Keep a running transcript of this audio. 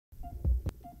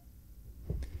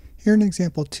Here in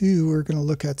example 2, we're going to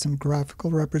look at some graphical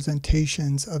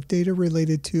representations of data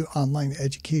related to online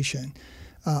education.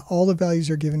 All the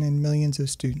values are given in millions of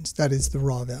students, that is the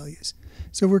raw values.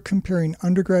 So we're comparing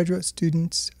undergraduate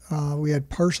students. We had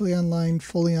partially online,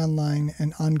 fully online,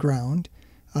 and on ground.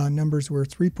 Numbers were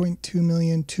 3.2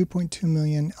 million, 2.2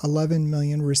 million, 11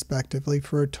 million respectively,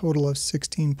 for a total of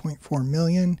 16.4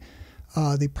 million.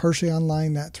 The partially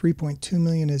online, that 3.2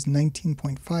 million is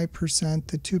 19.5%.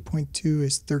 The 2.2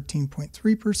 is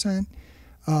 13.3%.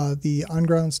 The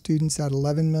on-ground students at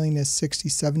 11 million is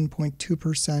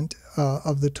 67.2%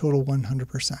 of the total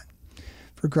 100%.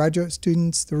 For graduate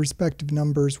students, the respective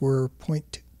numbers were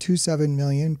 0.27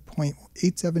 million,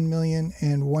 0.87 million,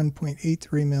 and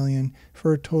 1.83 million,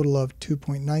 for a total of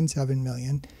 2.97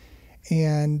 million.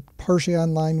 And partially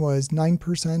online was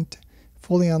 9%.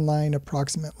 Fully online,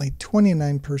 approximately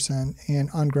 29%, and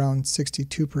on-ground,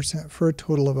 62%, for a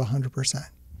total of 100%.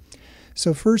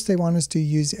 So first, they want us to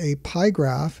use a pie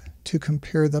graph to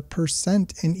compare the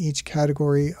percent in each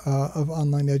category of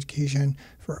online education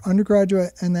for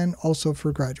undergraduate and then also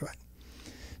for graduate.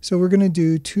 So we're going to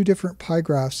do two different pie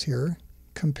graphs here,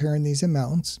 comparing these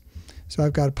amounts. So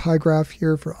I've got a pie graph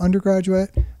here for undergraduate.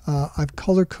 I've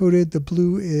color-coded. The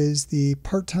blue is the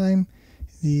part-time.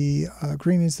 The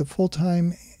green is the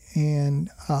full-time and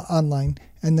online,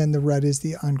 and then the red is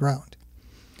the on-ground.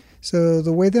 So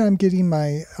the way that I'm getting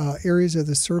my areas of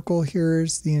the circle here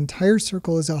is the entire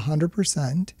circle is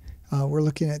 100%. We're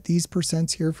looking at these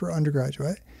percents here for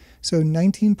undergraduate. So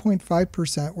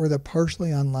 19.5% were the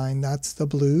partially online, that's the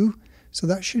blue. So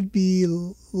that should be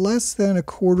less than a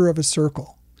quarter of a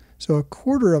circle. So a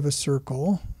quarter of a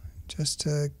circle, just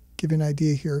to give you an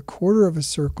idea here, a quarter of a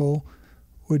circle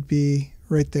would be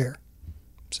right there.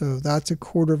 So that's a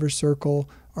quarter of a circle.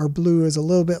 Our blue is a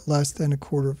little bit less than a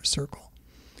quarter of a circle.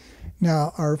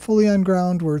 Now our fully on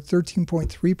ground were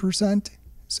 13.3%.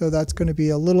 So that's going to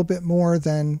be a little bit more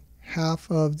than half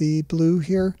of the blue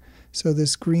here. So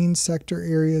this green sector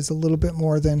area is a little bit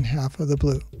more than half of the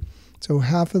blue. So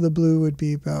half of the blue would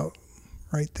be about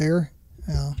right there.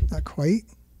 Not quite.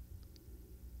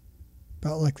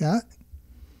 About like that.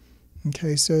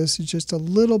 Okay, so this is just a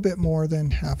little bit more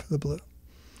than half of the blue.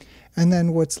 And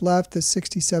then what's left, the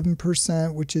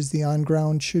 67%, which is the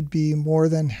on-ground, should be more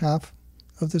than half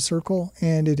of the circle,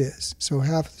 and it is. So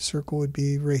half of the circle would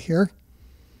be right here.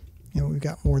 We've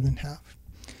got more than half.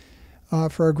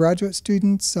 For our graduate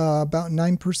students, about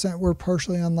 9% were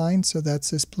partially online, so that's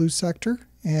this blue sector.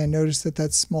 And notice that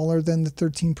that's smaller than the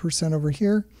 13% over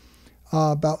here.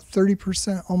 About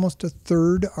 30%, almost a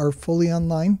third, are fully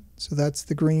online. So that's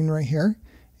the green right here.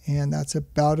 And that's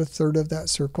about a third of that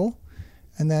circle.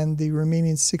 And then the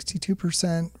remaining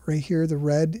 62% right here, the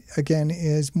red, again,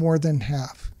 is more than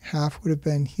half. Half would have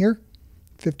been here.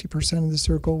 50% of the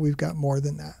circle, we've got more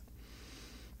than that.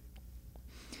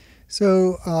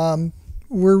 So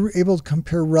we're able to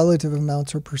compare relative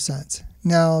amounts or percents.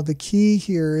 Now, the key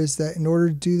here is that in order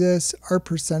to do this, our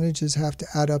percentages have to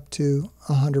add up to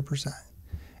 100%.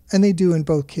 And they do in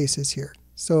both cases here.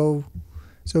 So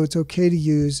it's okay to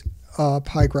use a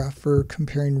pie graph for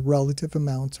comparing relative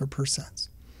amounts or percents.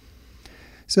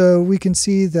 So we can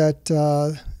see that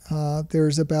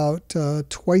there's about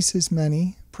twice as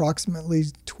many, approximately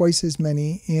twice as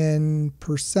many in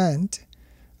percent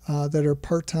that are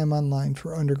part-time online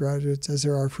for undergraduates as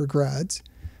there are for grads.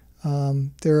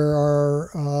 There are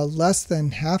less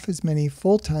than half as many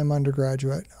full-time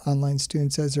undergraduate online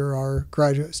students as there are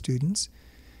graduate students.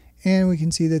 And we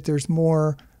can see that there's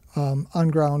more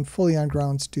on-ground, fully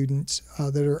on-ground students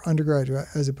that are undergraduate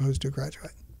as opposed to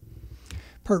graduate.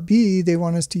 Part B, they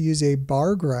want us to use a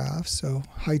bar graph, so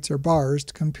heights are bars,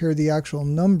 to compare the actual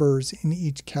numbers in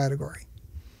each category.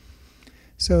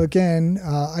 So again,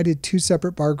 I did two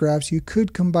separate bar graphs. You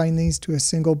could combine these to a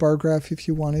single bar graph if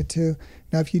you wanted to.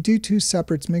 Now, if you do two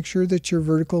separates, make sure that your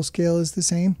vertical scale is the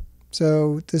same.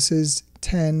 So this is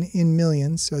 10 in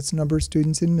millions, so it's number of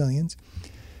students in millions.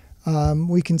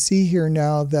 We can see here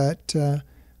now that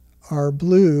our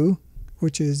blue,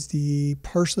 which is the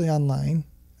partially online,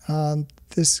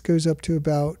 this goes up to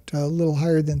about a little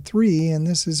higher than 3, and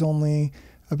this is only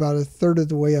about a third of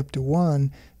the way up to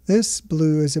 1. This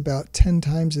blue is about 10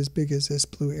 times as big as this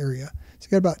blue area. So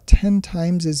we've got about 10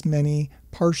 times as many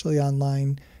partially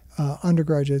online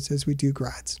undergraduates as we do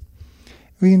grads.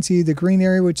 We can see the green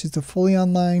area, which is the fully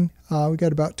online. We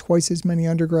got about twice as many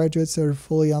undergraduates that are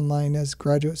fully online as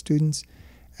graduate students.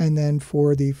 And then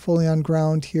for the fully on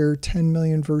ground here, 10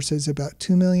 million versus about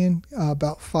 2 million,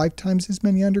 about 5 times as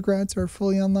many undergrads are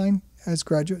fully online as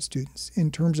graduate students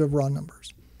in terms of raw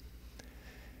numbers.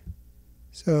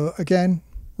 So again,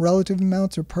 relative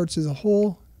amounts or parts as a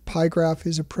whole, pie graph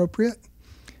is appropriate.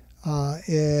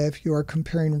 If you are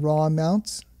comparing raw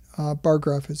amounts, bar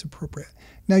graph is appropriate.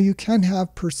 Now you can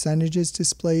have percentages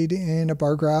displayed in a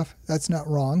bar graph. That's not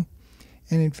wrong.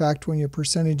 And in fact, when your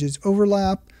percentages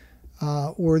overlap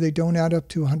or they don't add up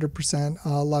to 100%,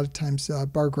 a lot of times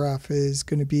bar graph is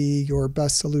going to be your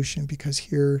best solution because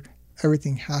here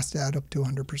everything has to add up to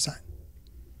 100%.